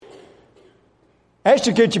Ask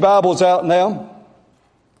you to get your Bibles out now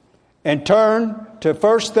and turn to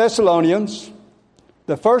 1 Thessalonians,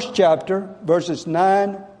 the first chapter, verses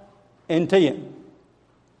 9 and 10.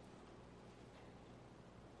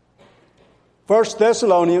 1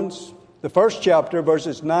 Thessalonians, the first chapter,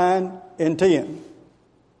 verses 9 and 10.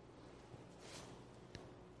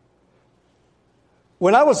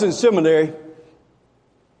 When I was in seminary,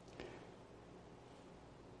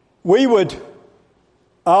 we would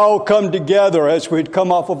all come together as we'd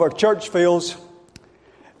come off of our church fields,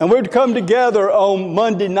 and we'd come together on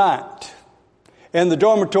Monday night in the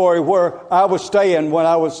dormitory where I was staying when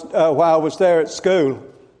I was there at school.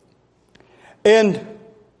 And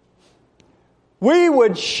we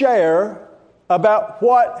would share about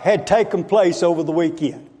what had taken place over the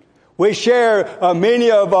weekend. We share,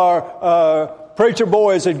 many of our preacher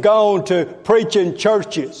boys had gone to preach in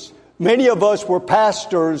churches. Many of us were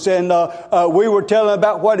pastors, and we were telling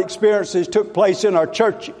about what experiences took place in our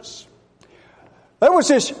churches. There was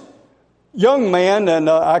this young man, and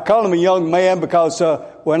I call him a young man because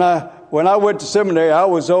when I went to seminary, I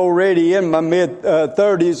was already in my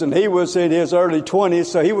mid-30s, and he was in his early 20s,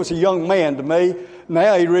 so he was a young man to me.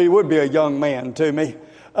 Now he really would be a young man to me.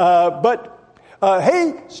 But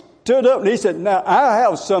he stood up and he said, "Now I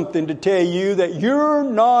have something to tell you that you're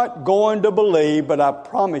not going to believe, but I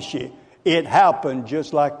promise you it happened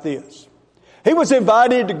just like this." He was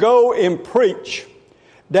invited to go and preach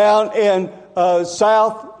down in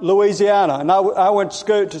South Louisiana, and I went to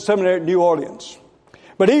school to seminary at New Orleans.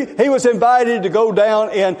 But he was invited to go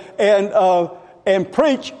down and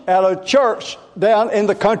preach at a church down in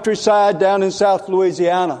the countryside down in South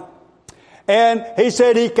Louisiana. And he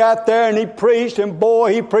said he got there and he preached, and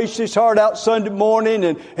boy, he preached his heart out Sunday morning,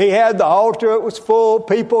 and he had the altar, it was full,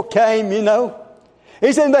 people came, you know.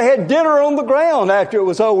 He said they had dinner on the ground after it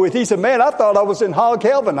was over with. He said, "Man, I thought I was in hog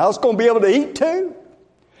heaven. I was going to be able to eat too."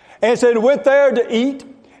 And so he went there to eat,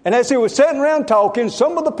 and as he was sitting around talking,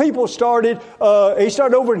 some of the people started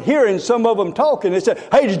overhearing some of them talking. They said,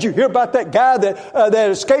 "Hey, did you hear about that guy that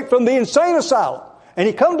escaped from the insane asylum?" And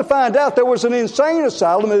he come to find out there was an insane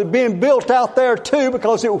asylum that had been built out there too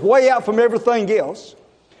because it was way out from everything else.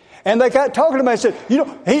 And they got talking to him and said, "You know,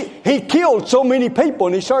 he killed so many people."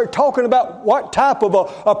 And he started talking about what type of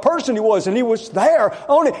a person he was. And he was there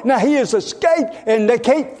on it. Now he has escaped and they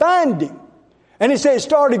can't find him. And he said it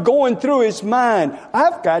started going through his mind,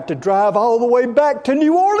 "I've got to drive all the way back to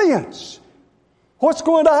New Orleans. What's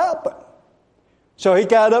going to happen?" So he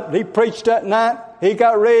got up and he preached that night. He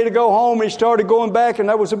got ready to go home and he started going back, and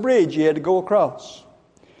there was a bridge he had to go across.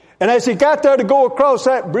 And as he got there to go across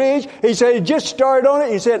that bridge, he said he just started on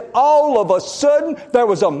it. He said all of a sudden there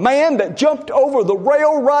was a man that jumped over the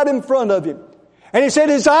rail right in front of him. And he said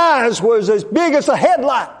his eyes was as big as the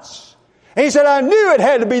headlights. And he said, "I knew it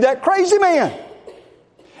had to be that crazy man."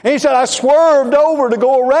 And he said, "I swerved over to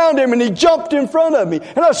go around him and he jumped in front of me.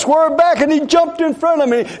 And I swerved back and he jumped in front of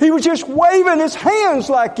me. He was just waving his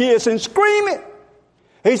hands like this and screaming."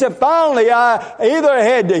 He said, "Finally, I either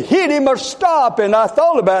had to hit him or stop. And I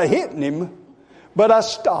thought about hitting him, but I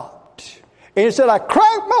stopped." And he said, "I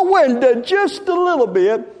cracked my window just a little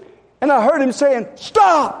bit. And I heard him saying,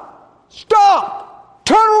 'Stop, stop,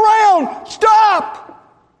 turn around, stop.'"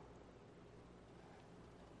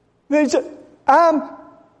 Then he said, "I'm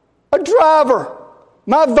a driver.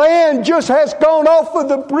 My van just has gone off of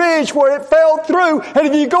the bridge where it fell through. And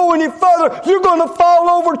if you go any further, you're going to fall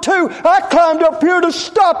over too. I climbed up here to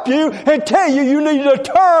stop you and tell you you need to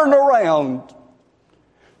turn around."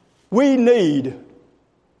 We need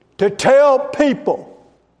to tell people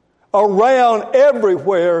around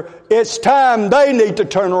everywhere it's time they need to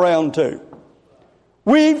turn around too.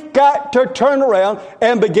 We've got to turn around,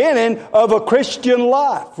 and beginning of a Christian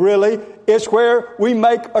life, really, is where we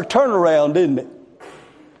make a turnaround, isn't it?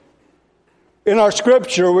 In our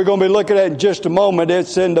scripture, we're going to be looking at in just a moment.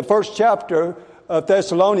 It's in the first chapter of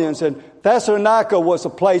Thessalonians. And Thessalonica was a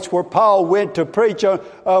place where Paul went to preach on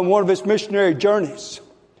one of his missionary journeys.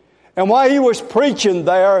 And while he was preaching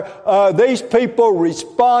there, these people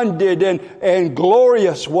responded in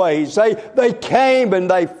glorious ways. They came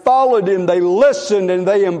and they followed him. They listened and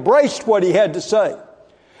they embraced what he had to say.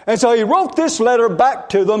 And so he wrote this letter back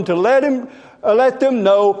to them to let them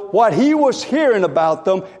know what he was hearing about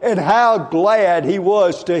them and how glad he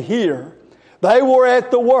was to hear. They were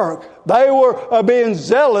at the work. They were being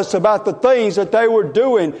zealous about the things that they were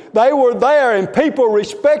doing. They were there and people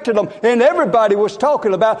respected them, and everybody was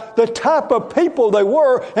talking about the type of people they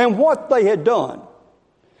were and what they had done.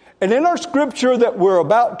 And in our scripture that we're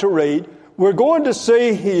about to read, we're going to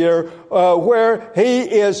see here where he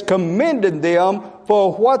is commending them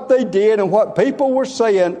for what they did and what people were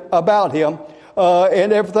saying about him.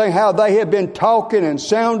 and everything, how they had been talking and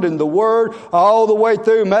sounding the word all the way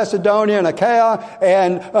through Macedonia and Achaia,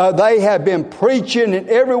 and they had been preaching in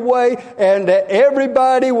every way, and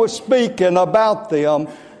everybody was speaking about them,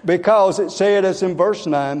 because it said, as in verse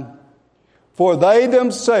 9, for they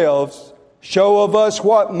themselves show of us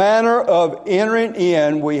what manner of entering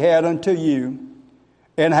in we had unto you,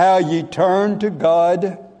 and how ye turned to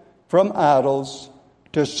God from idols,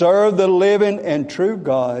 to serve the living and true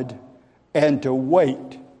God, and to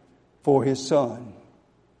wait for His Son.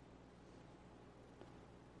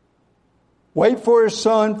 Wait for His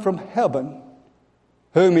Son from heaven,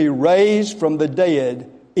 whom He raised from the dead,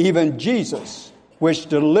 even Jesus, which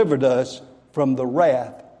delivered us from the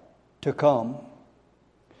wrath to come.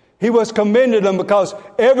 He was commended them because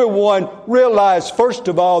everyone realized, first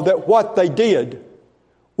of all, that what they did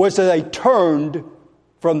was that they turned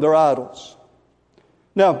from their idols.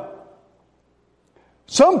 Now,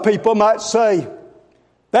 some people might say,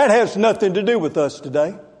 that has nothing to do with us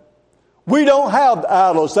today. We don't have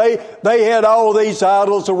idols. They had all these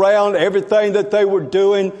idols around everything that they were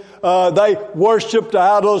doing. They worshipped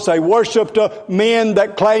idols. They worshipped men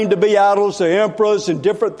that claimed to be idols, the emperors and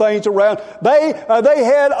different things around. They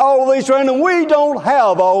had all these around, and we don't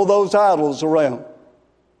have all those idols around.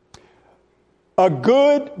 A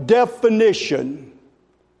good definition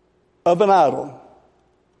of an idol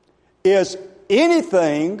is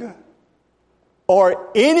anything or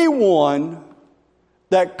anyone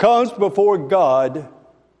that comes before God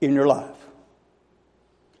in your life.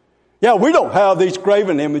 Yeah, we don't have these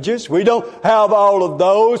graven images. We don't have all of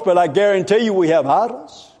those, but I guarantee you we have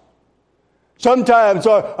idols. Sometimes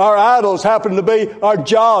our idols happen to be our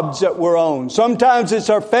jobs that we're on. Sometimes it's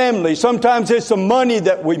our family. Sometimes it's the money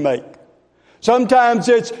that we make. Sometimes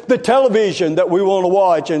it's the television that we want to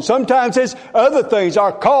watch. And sometimes it's other things,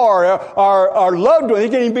 our car, our loved ones.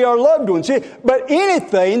 It can even be our loved ones. But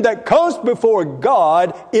anything that comes before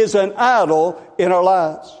God is an idol in our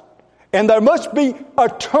lives. And there must be a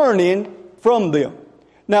turning from them.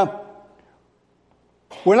 Now,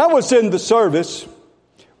 when I was in the service,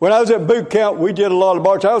 when I was at boot camp, we did a lot of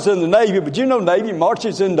march. I was in the Navy, but you know Navy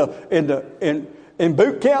marches in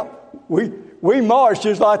boot camp. We march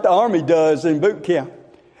just like the Army does in boot camp.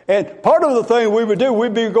 And part of the thing we would do,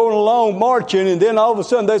 we'd be going along marching, and then all of a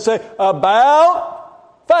sudden they'd say,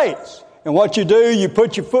 about face. And what you do, you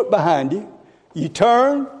put your foot behind you, you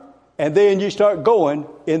turn, and then you start going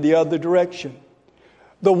in the other direction.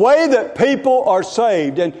 The way that people are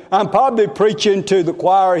saved, and I'm probably preaching to the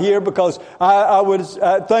choir here because I would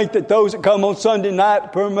think that those that come on Sunday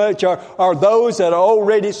night pretty much are those that are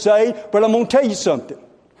already saved. But I'm going to tell you something.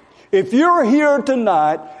 If you're here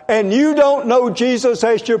tonight and you don't know Jesus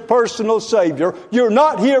as your personal Savior, you're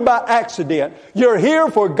not here by accident. You're here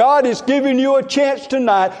for God is giving you a chance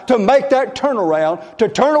tonight to make that turnaround, to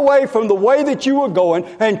turn away from the way that you were going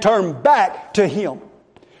and turn back to Him.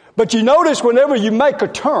 But you notice whenever you make a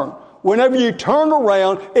turn, whenever you turn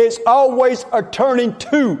around, it's always a turning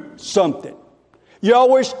to something. You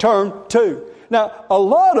always turn to. Now, a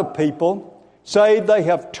lot of people say they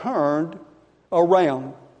have turned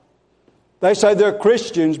around. They say they're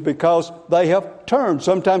Christians because they have turned.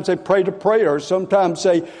 Sometimes they prayed a prayer. Sometimes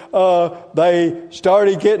they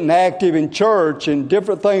started getting active in church and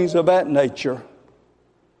different things of that nature.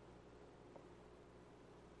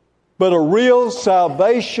 But a real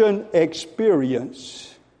salvation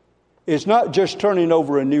experience is not just turning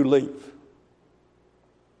over a new leaf.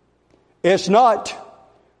 It's not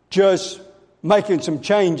just making some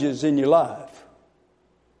changes in your life.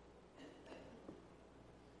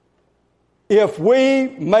 If we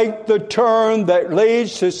make the turn that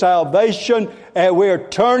leads to salvation and we're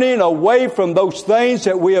turning away from those things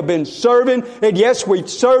that we have been serving, and yes, we've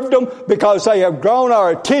served them because they have drawn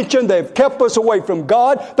our attention, they've kept us away from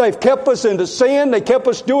God, they've kept us into sin, they kept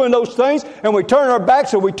us doing those things, and we turn our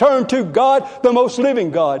backs and we turn to God, the most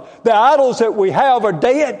living God. The idols that we have are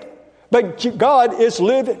dead, but God is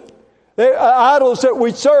living. The idols that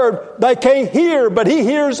we serve, they can't hear, but He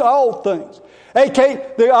hears all things.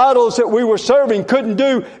 The idols that we were serving couldn't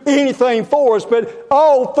do anything for us, but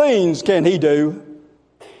all things can He do.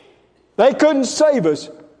 They couldn't save us,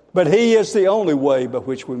 but He is the only way by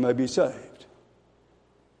which we may be saved.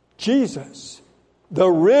 Jesus, the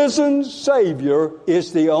risen Savior,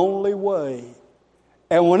 is the only way.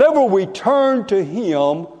 And whenever we turn to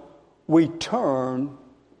Him, we turn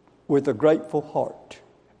with a grateful heart.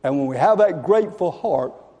 And when we have that grateful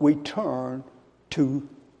heart, we turn to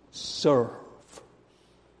serve.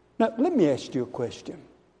 Now, let me ask you a question.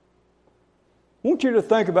 I want you to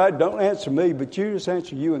think about it. Don't answer me, but you just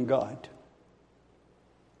answer you and God.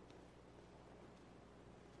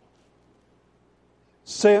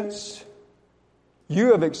 Since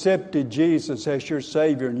you have accepted Jesus as your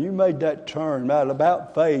Savior and you made that turn out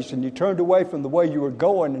about face and you turned away from the way you were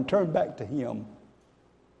going and turned back to Him,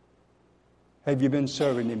 have you been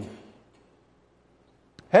serving Him?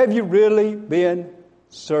 Have you really been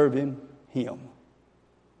serving Him?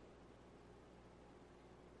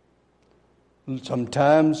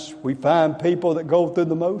 Sometimes we find people that go through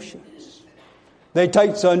the motions. They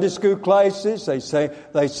take Sunday school classes,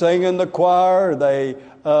 they sing in the choir, they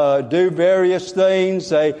do various things,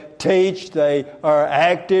 they teach, they are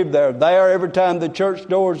active, they're there every time the church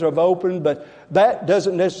doors are open, but that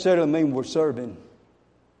doesn't necessarily mean we're serving.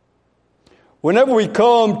 Whenever we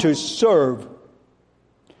come to serve,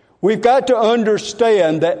 we've got to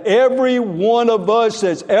understand that every one of us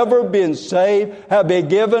that's ever been saved have been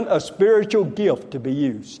given a spiritual gift to be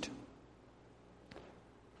used.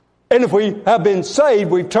 And if we have been saved,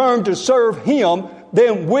 we've turned to serve Him,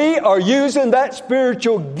 then we are using that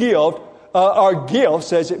spiritual gift, our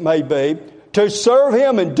gifts as it may be, to serve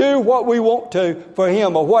Him and do what we want to for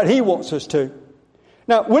Him or what He wants us to.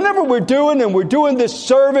 Now, whenever we're doing this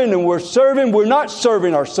serving and we're not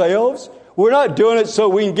serving ourselves. We're not doing it so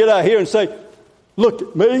we can get out here and say, look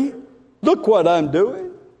at me, look what I'm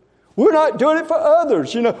doing. We're not doing it for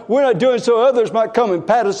others. We're not doing it so others might come and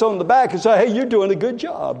pat us on the back and say, hey, you're doing a good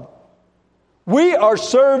job. We are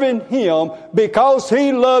serving Him because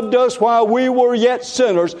He loved us while we were yet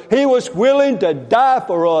sinners. He was willing to die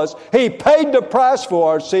for us. He paid the price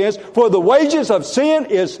for our sins, for the wages of sin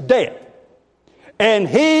is death. And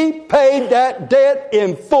He paid that debt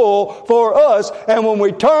in full for us. And when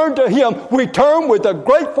we turn to Him, we turn with a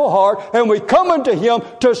grateful heart and we come unto Him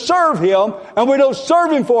to serve Him. And we don't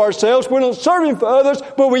serve Him for ourselves, we don't serve Him for others,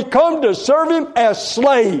 but we come to serve Him as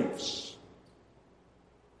slaves.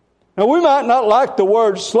 Now we might not like the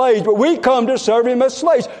word slaves, but we come to serve Him as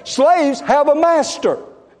slaves. Slaves have a master.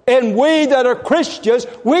 And we that are Christians,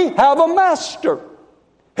 we have a master.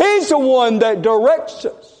 He's the one that directs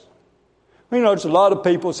us. There's a lot of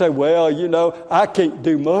people say, well, I can't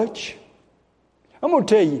do much. I'm going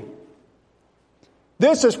to tell you,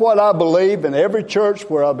 this is what I believe in every church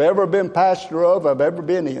where I've ever been pastor of, I've ever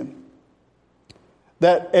been in.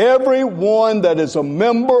 That everyone that is a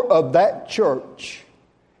member of that church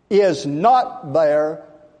is not there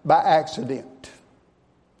by accident.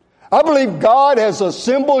 I believe God has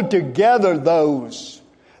assembled together those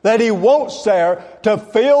that He wants there to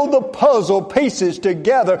fill the puzzle pieces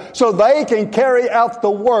together so they can carry out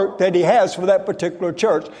the work that He has for that particular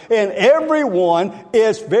church. And everyone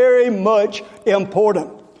is very much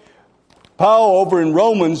important. Paul over in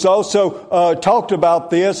Romans also talked about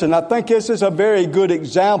this, and I think this is a very good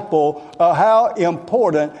example of how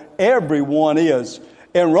important everyone is.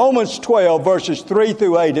 In Romans 12, verses 3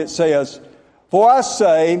 through 8, it says, "For I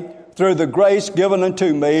say, through the grace given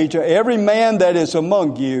unto me, to every man that is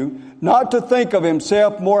among you, not to think of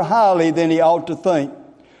himself more highly than he ought to think,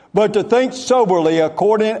 but to think soberly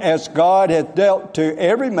according as God hath dealt to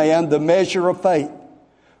every man the measure of faith.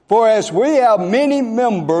 For as we have many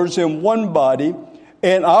members in one body,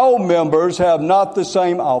 and all members have not the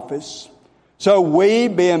same office, so we,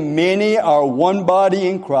 being many, are one body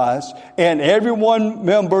in Christ, and every one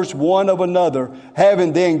members one of another,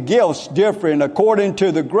 having then gifts differing according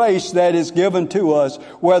to the grace that is given to us.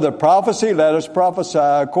 Whether prophecy, let us prophesy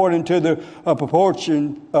according to the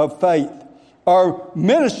proportion of faith. Or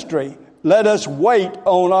ministry, let us wait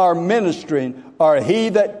on our ministering. Or he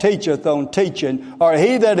that teacheth on teaching. Or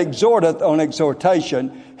he that exhorteth on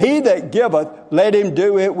exhortation. He that giveth, let him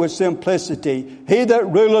do it with simplicity. He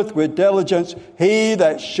that ruleth with diligence. He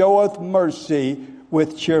that showeth mercy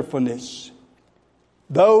with cheerfulness."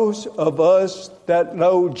 Those of us that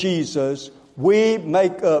know Jesus, we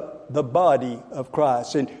make up the body of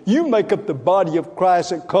Christ. And you make up the body of Christ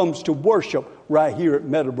that comes to worship right here at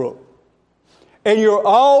Meadowbrook. And you're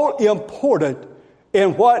all important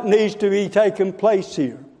in what needs to be taking place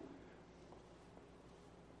here.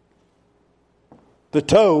 The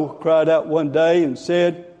toe cried out one day and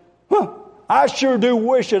said, I sure do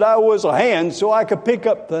wish that I was a hand so I could pick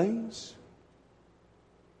up things.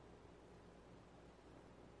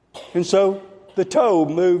 And so the toe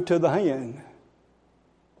moved to the hand.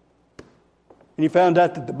 And he found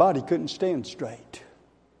out that the body couldn't stand straight.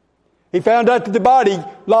 He found out that the body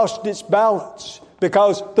lost its balance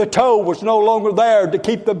because the toe was no longer there to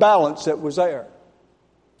keep the balance that was there.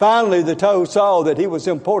 Finally, the toe saw that he was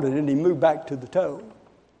important and he moved back to the toe.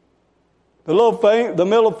 The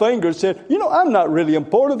middle finger said, I'm not really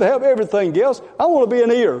important to have everything else. I want to be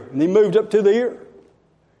an ear. And he moved up to the ear.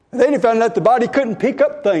 And then he found out the body couldn't pick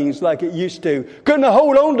up things like it used to. Couldn't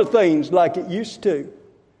hold on to things like it used to.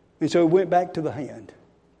 And so he went back to the hand.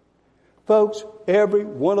 Folks, every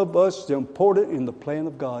one of us is important in the plan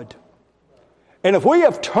of God. And if we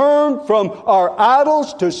have turned from our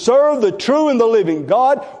idols to serve the true and the living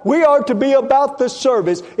God, we are to be about the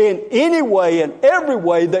service in any way and every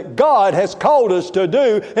way that God has called us to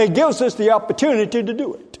do and gives us the opportunity to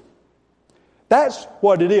do it. That's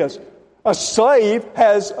what it is. A slave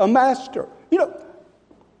has a master. You know,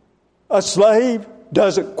 a slave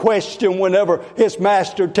doesn't question whenever his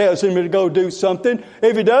master tells him to go do something.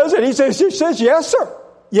 If he does it, he says, yes, sir.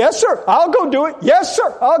 Yes, sir. I'll go do it. Yes,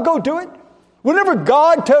 sir. I'll go do it. Whenever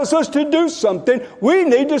God tells us to do something, we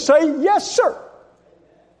need to say, yes, sir.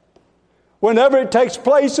 Whenever it takes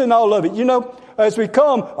place in all of it. You know, as we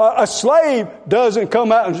come, a slave doesn't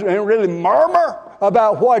come out and really murmur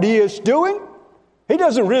about what he is doing. He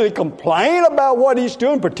doesn't really complain about what he's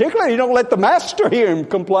doing. Particularly, he don't let the master hear him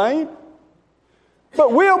complain.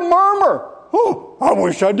 But we'll murmur. Oh, I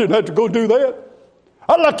wish I didn't have to go do that.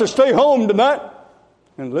 I'd like to stay home tonight.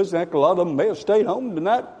 And listen, a lot of them may have stayed home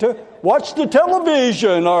tonight to watch the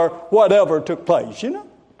television or whatever took place, you know.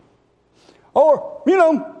 Or, you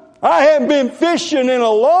know, I haven't been fishing in a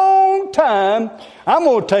long time. I'm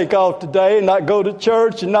going to take off today and not go to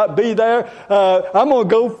church and not be there. I'm going to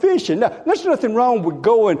go fishing. Now, there's nothing wrong with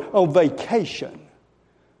going on vacation.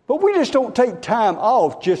 But we just don't take time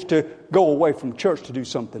off just to go away from church to do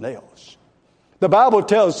something else. The Bible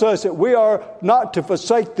tells us that we are not to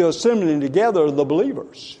forsake the assembling together of the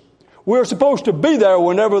believers. We're supposed to be there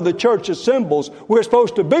whenever the church assembles. We're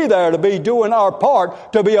supposed to be there to be doing our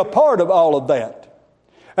part, to be a part of all of that.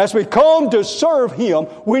 As we come to serve Him,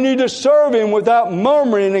 we need to serve Him without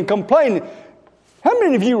murmuring and complaining. How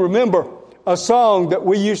many of you remember a song that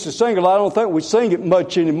we used to sing a lot? I don't think we sing it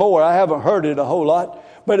much anymore. I haven't heard it a whole lot.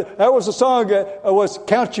 But that was a song that was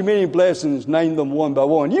Count Your Many Blessings, Name Them One by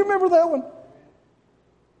One. You remember that one?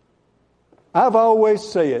 I've always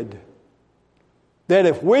said that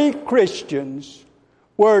if we Christians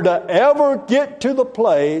were to ever get to the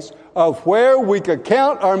place of where we could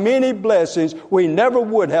count our many blessings, we never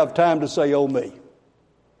would have time to say, oh me.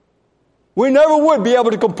 We never would be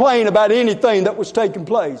able to complain about anything that was taking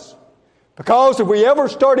place. Because if we ever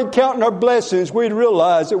started counting our blessings, we'd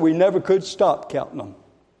realize that we never could stop counting them.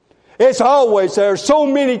 It's always there. So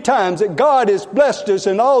many times that God has blessed us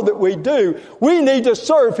in all that we do. We need to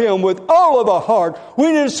serve Him with all of our heart.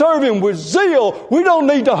 We need to serve Him with zeal. We don't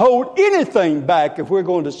need to hold anything back if we're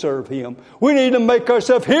going to serve Him. We need to make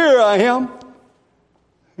ourselves, here I am.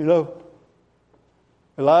 You know,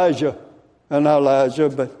 not Elijah,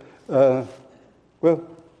 but, well,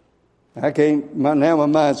 I can't, now my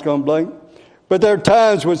mind's gone blank. But there are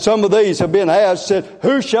times when some of these have been asked, said,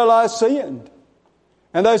 who shall I send?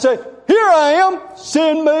 And they say, here I am,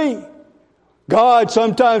 send me. God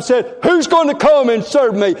sometimes said, who's going to come and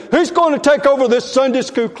serve me? Who's going to take over this Sunday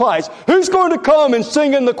school class? Who's going to come and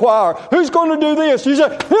sing in the choir? Who's going to do this? You say,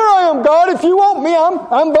 here I am, God. If you want me,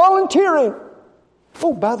 I'm volunteering.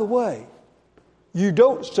 Oh, by the way, you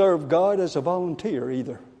don't serve God as a volunteer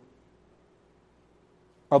either.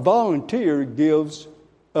 A volunteer gives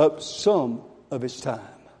up some of his time,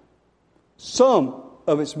 some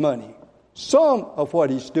of his money, some of what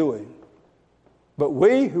he's doing. But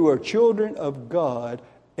we who are children of God,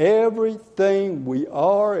 everything we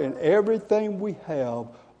are and everything we have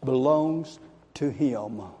belongs to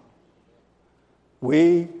Him.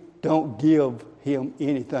 We don't give Him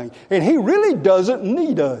anything. And He really doesn't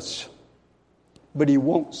need us, but He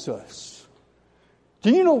wants us.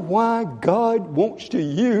 Do you know why God wants to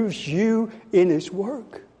use you in His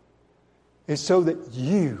work? It's so that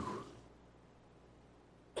you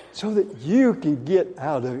can get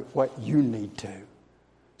out of it what you need to.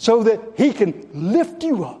 So that He can lift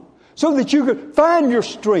you up. So that you can find your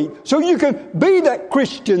strength. So you can be that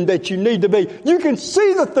Christian that you need to be. You can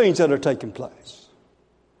see the things that are taking place.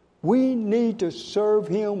 We need to serve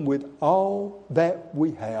Him with all that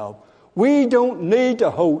we have. We don't need to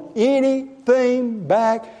hold anything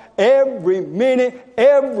back. Every minute,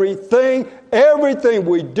 everything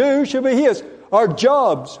we do should be His. Our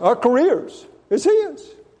jobs, our careers, is His.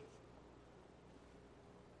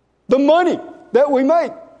 The money that we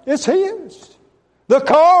make, it's His. The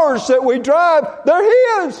cars that we drive,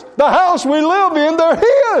 they're His. The house we live in, they're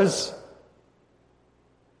His.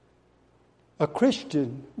 A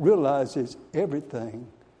Christian realizes everything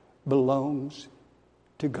belongs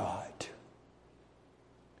to God.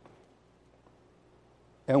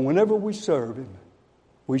 And whenever we serve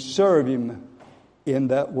Him in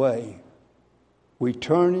that way. We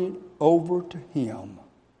turn it over to Him.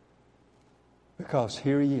 Because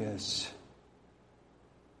here He is.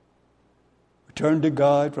 We turn to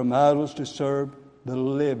God from idols to serve the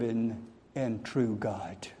living and true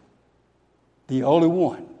God. The only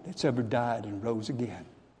one that's ever died and rose again.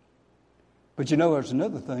 But you know, there's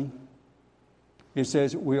another thing. It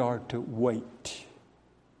says we are to wait.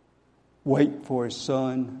 Wait for His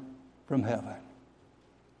Son from heaven.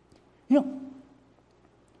 You know,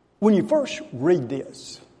 when you first read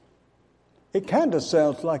this, it kind of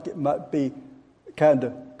sounds like it might be kind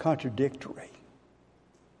of contradictory.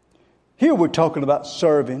 Here we're talking about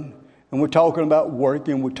serving, and we're talking about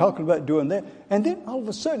working, we're talking about doing that, and then all of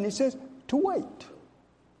a sudden He says to wait.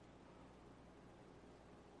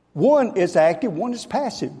 One is active, one is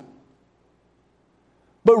passive.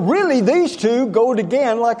 But really, these two go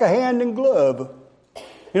together like a hand and glove. You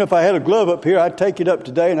know, if I had a glove up here, I'd take it up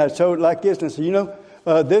today and I'd show it like this and say, you know,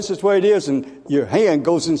 this is the way it is. And your hand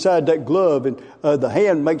goes inside that glove, and the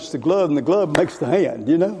hand makes the glove, and the glove makes the hand,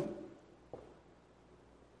 you know.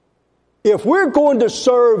 If we're going to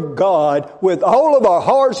serve God with all of our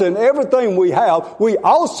hearts and everything we have, we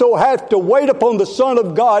also have to wait upon the Son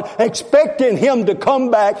of God, expecting Him to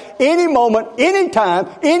come back any moment, any time,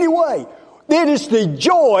 any way. It is the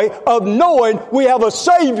joy of knowing we have a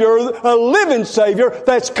Savior, a living Savior,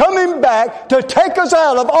 that's coming back to take us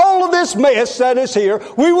out of all of this mess that is here.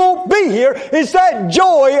 We won't be here. It's that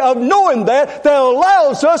joy of knowing that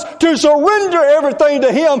allows us to surrender everything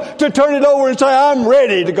to Him, to turn it over and say, I'm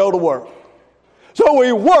ready to go to work. So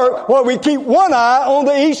we work while we keep one eye on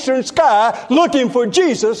the eastern sky, looking for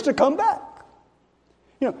Jesus to come back.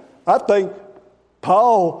 You know, I think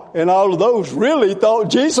Paul and all of those really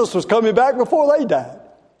thought Jesus was coming back before they died.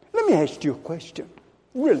 Let me ask you a question.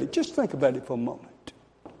 Really, just think about it for a moment.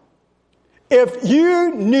 If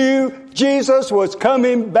you knew Jesus was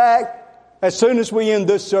coming back as soon as we end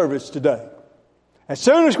this service today, as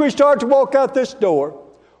soon as we start to walk out this door,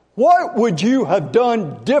 what would you have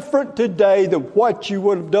done different today than what you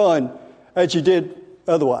would have done as you did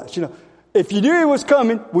otherwise? You know, if you knew He was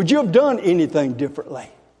coming, would you have done anything differently?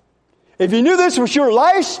 If you knew this was your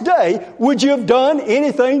last day, would you have done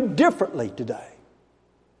anything differently today?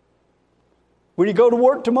 Would you go to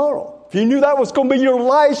work tomorrow? If you knew that was going to be your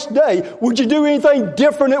last day, would you do anything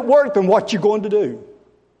different at work than what you're going to do?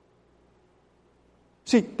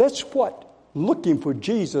 See, that's what looking for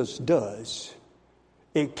Jesus does.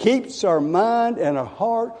 It keeps our mind and our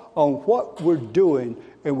heart on what we're doing,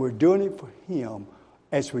 and we're doing it for Him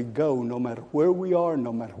as we go, no matter where we are,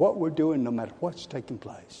 no matter what we're doing, no matter what's taking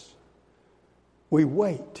place. We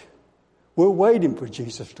wait. We're waiting for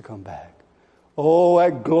Jesus to come back. Oh,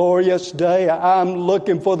 that glorious day. I'm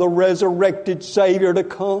looking for the resurrected Savior to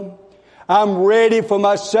come. I'm ready for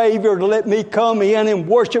my Savior to let me come in and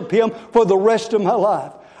worship Him for the rest of my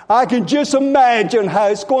life. I can just imagine how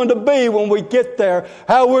it's going to be when we get there,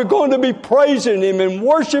 how we're going to be praising Him and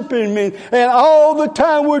worshiping Him, and all the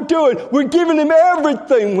time we're giving Him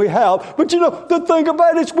everything we have. But you know, the thing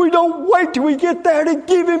about it is we don't wait till we get there to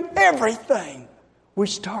give Him everything. We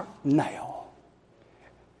start now.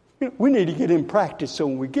 You know, we need to get in practice so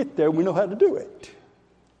when we get there, we know how to do it.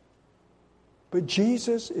 But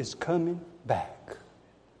Jesus is coming back.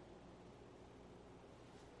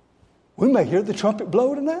 We may hear the trumpet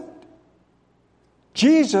blow tonight.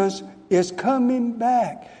 Jesus is coming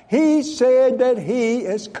back. He said that He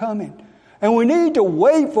is coming. And we need to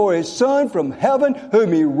wait for His Son from heaven,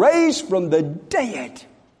 whom He raised from the dead.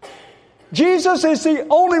 Jesus is the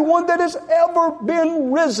only one that has ever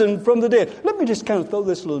been risen from the dead. Let me just kind of throw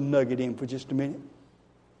this little nugget in for just a minute.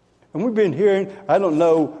 And we've been hearing, I don't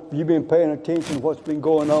know if you've been paying attention to what's been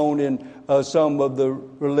going on in some of the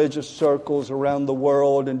religious circles around the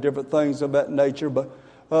world and different things of that nature. But,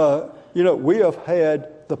 you know, we have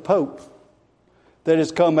had the Pope that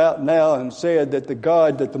has come out now and said that the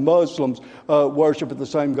God that the Muslims worship is the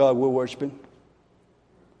same God we're worshiping.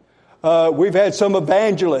 We've had some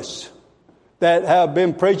evangelists that have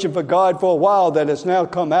been preaching for God for a while that has now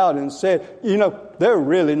come out and said, you know, they're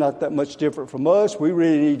really not that much different from us. We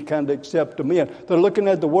really need to kind of accept them in. They're looking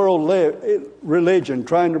at the world religion,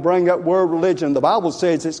 trying to bring up world religion. The Bible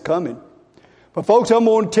says it's coming. But folks, I'm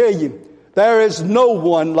going to tell you, there is no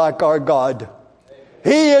one like our God.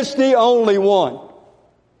 He is the only one.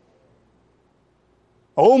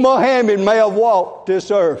 Old Muhammad may have walked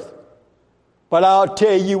this earth, but I'll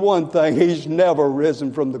tell you one thing, he's never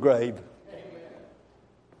risen from the grave.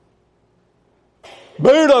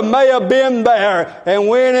 Buddha may have been there and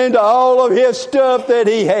went into all of his stuff that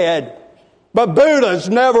he had. But Buddha's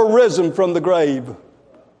never risen from the grave.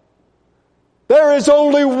 There is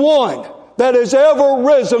only one that has ever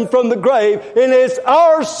risen from the grave, and it's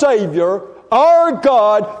our Savior, our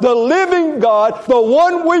God, the living God, the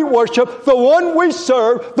one we worship, the one we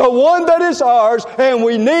serve, the one that is ours, and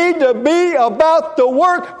we need to be about the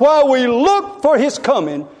work while we look for His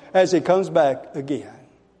coming. as He comes back again.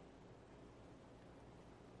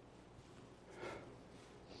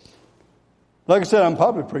 Like I said, I'm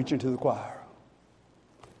probably preaching to the choir.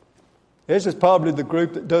 This is probably the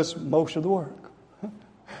group that does most of the work.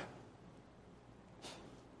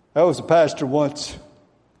 There was a pastor once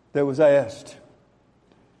that was asked.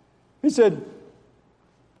 He said,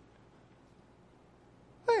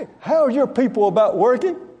 "Hey, how are your people about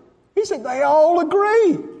working?" He said, "They all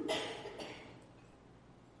agree."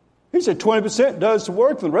 He said, 20% does the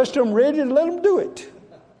work, and the rest of them ready to let them do it.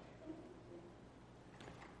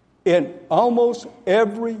 In almost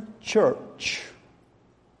every church,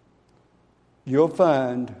 you'll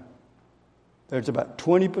find there's about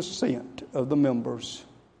 20% of the members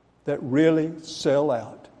that really sell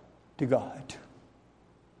out to God.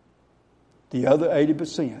 The other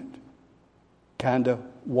 80% kind of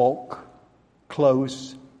walk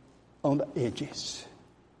close on the edges.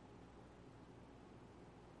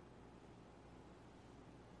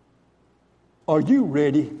 Are you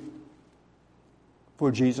ready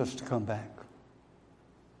for Jesus to come back?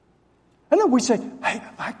 I know we say, "Hey,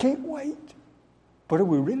 I can't wait." But are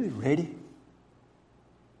we really ready?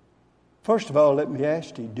 First of all, let me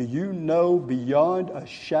ask you, do you know beyond a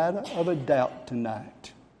shadow of a doubt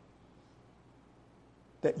tonight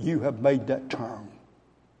that you have made that turn?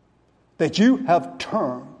 That you have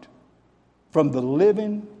turned from the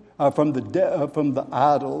living, from the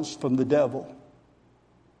idols, from the devil,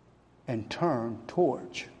 and turned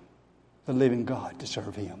towards the living God to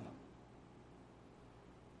serve Him?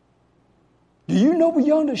 Do you know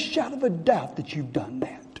beyond a shadow of a doubt that you've done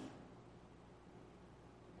that?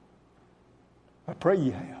 I pray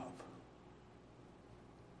you have.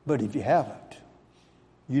 But if you haven't,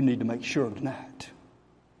 you need to make sure tonight.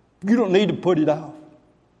 You don't need to put it off.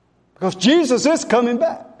 Because Jesus is coming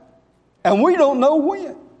back. And we don't know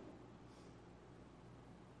when.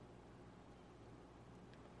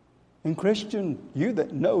 And Christian, you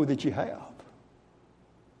that know that you have,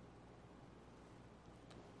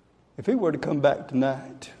 if He were to come back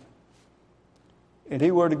tonight, and we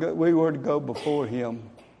were to go before Him,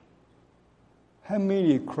 how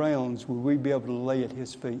many crowns would we be able to lay at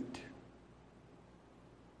His feet?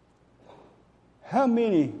 How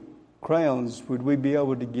many crowns would we be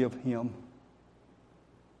able to give Him?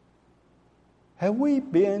 Have we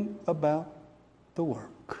been about the work?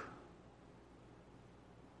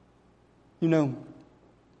 You know,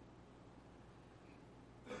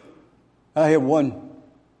 I had one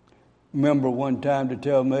member one time to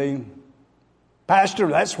tell me, "Pastor,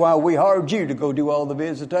 that's why we hired you to go do all the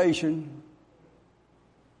visitation."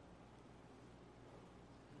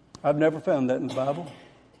 I've never found that in the Bible,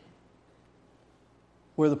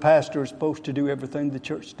 where the pastor is supposed to do everything the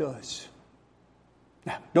church does.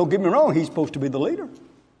 Now, don't get me wrong, he's supposed to be the leader.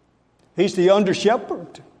 He's the under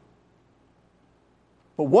shepherd.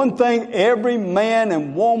 But one thing every man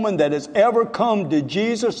and woman that has ever come to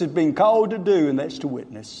Jesus has been called to do, and that's to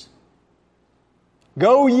witness.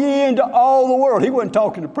 Go ye into all the world. He wasn't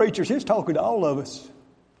talking to preachers, he was talking to all of us.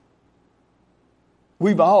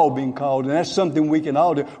 We've all been called, and that's something we can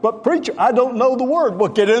all do. But preacher, I don't know the Word. Well,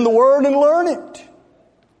 get in the Word and learn it.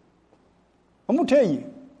 I'm going to tell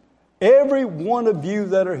you, every one of you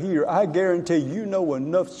that are here, I guarantee you know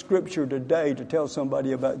enough Scripture today to tell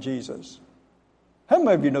somebody about Jesus. How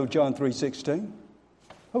many of you know John 3:16?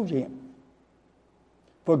 Oh, yeah.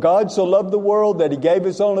 For God so loved the world that He gave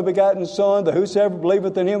His only begotten Son, that whosoever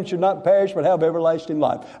believeth in Him should not perish but have everlasting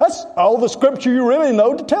life. That's all the Scripture you really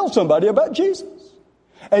know to tell somebody about Jesus.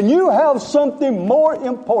 And you have something more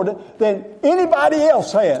important than anybody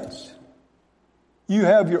else has. You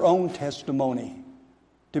have your own testimony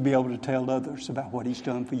to be able to tell others about what He's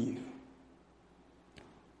done for you.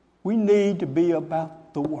 We need to be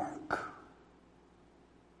about the work.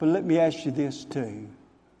 But let me ask you this too.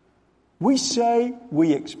 We say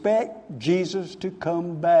we expect Jesus to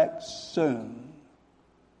come back soon.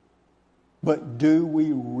 But do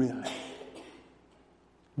we really?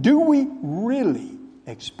 Do we really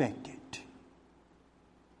expect it?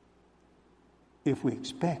 If we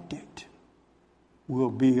expect it, we'll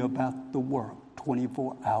be about the work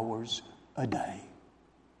 24 hours a day.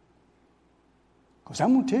 Because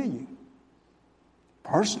I'm going to tell you,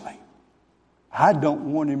 personally, I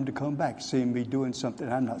don't want Him to come back seeing me doing something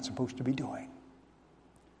I'm not supposed to be doing.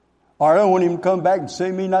 Or I don't want Him to come back and see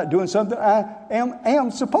me not doing something I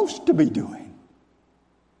am supposed to be doing.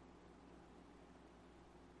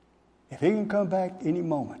 If He can come back any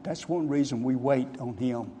moment, that's one reason we wait on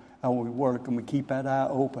Him and we work and we keep that eye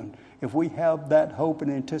open. If we have that hope and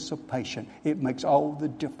anticipation, it makes all the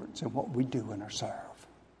difference in what we do in our serve.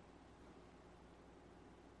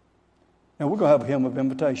 And we're going to have a hymn of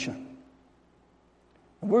invitation.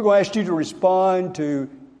 And we're going to ask you to respond to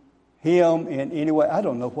Him in any way. I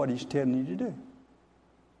don't know what He's telling you to do.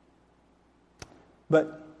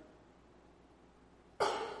 But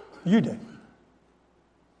you do.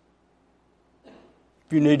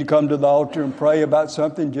 If you need to come to the altar and pray about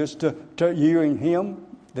something just to you and Him,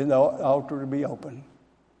 then the altar will be open.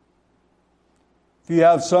 If you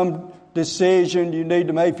have some decision you need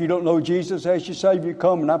to make, if you don't know Jesus as your Savior,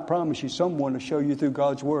 come, and I promise you someone will show you through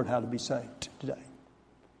God's Word how to be saved today.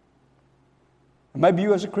 And maybe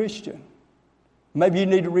you as a Christian, maybe you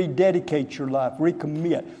need to rededicate your life,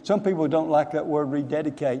 recommit. Some people don't like that word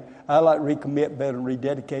rededicate. I like recommit better than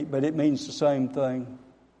rededicate, but it means the same thing.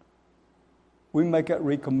 We make that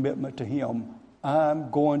recommitment to Him.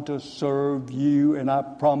 I'm going to serve you, and I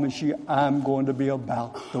promise you I'm going to be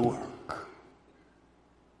about the work.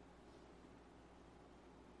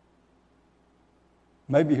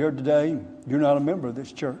 Maybe here today, you're not a member of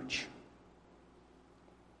this church.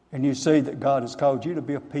 And you see that God has called you to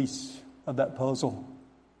be a piece of that puzzle,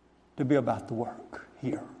 to be about the work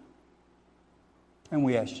here. And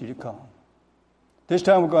we ask you to come. This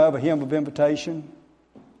time we're going to have a hymn of invitation.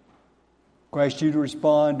 I ask you to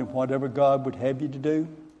respond to whatever God would have you to do.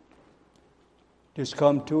 Just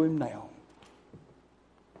come to Him now.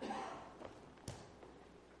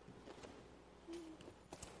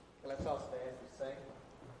 Let's all stand and sing.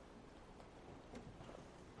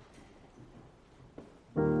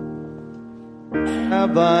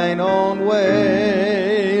 Have thine own way.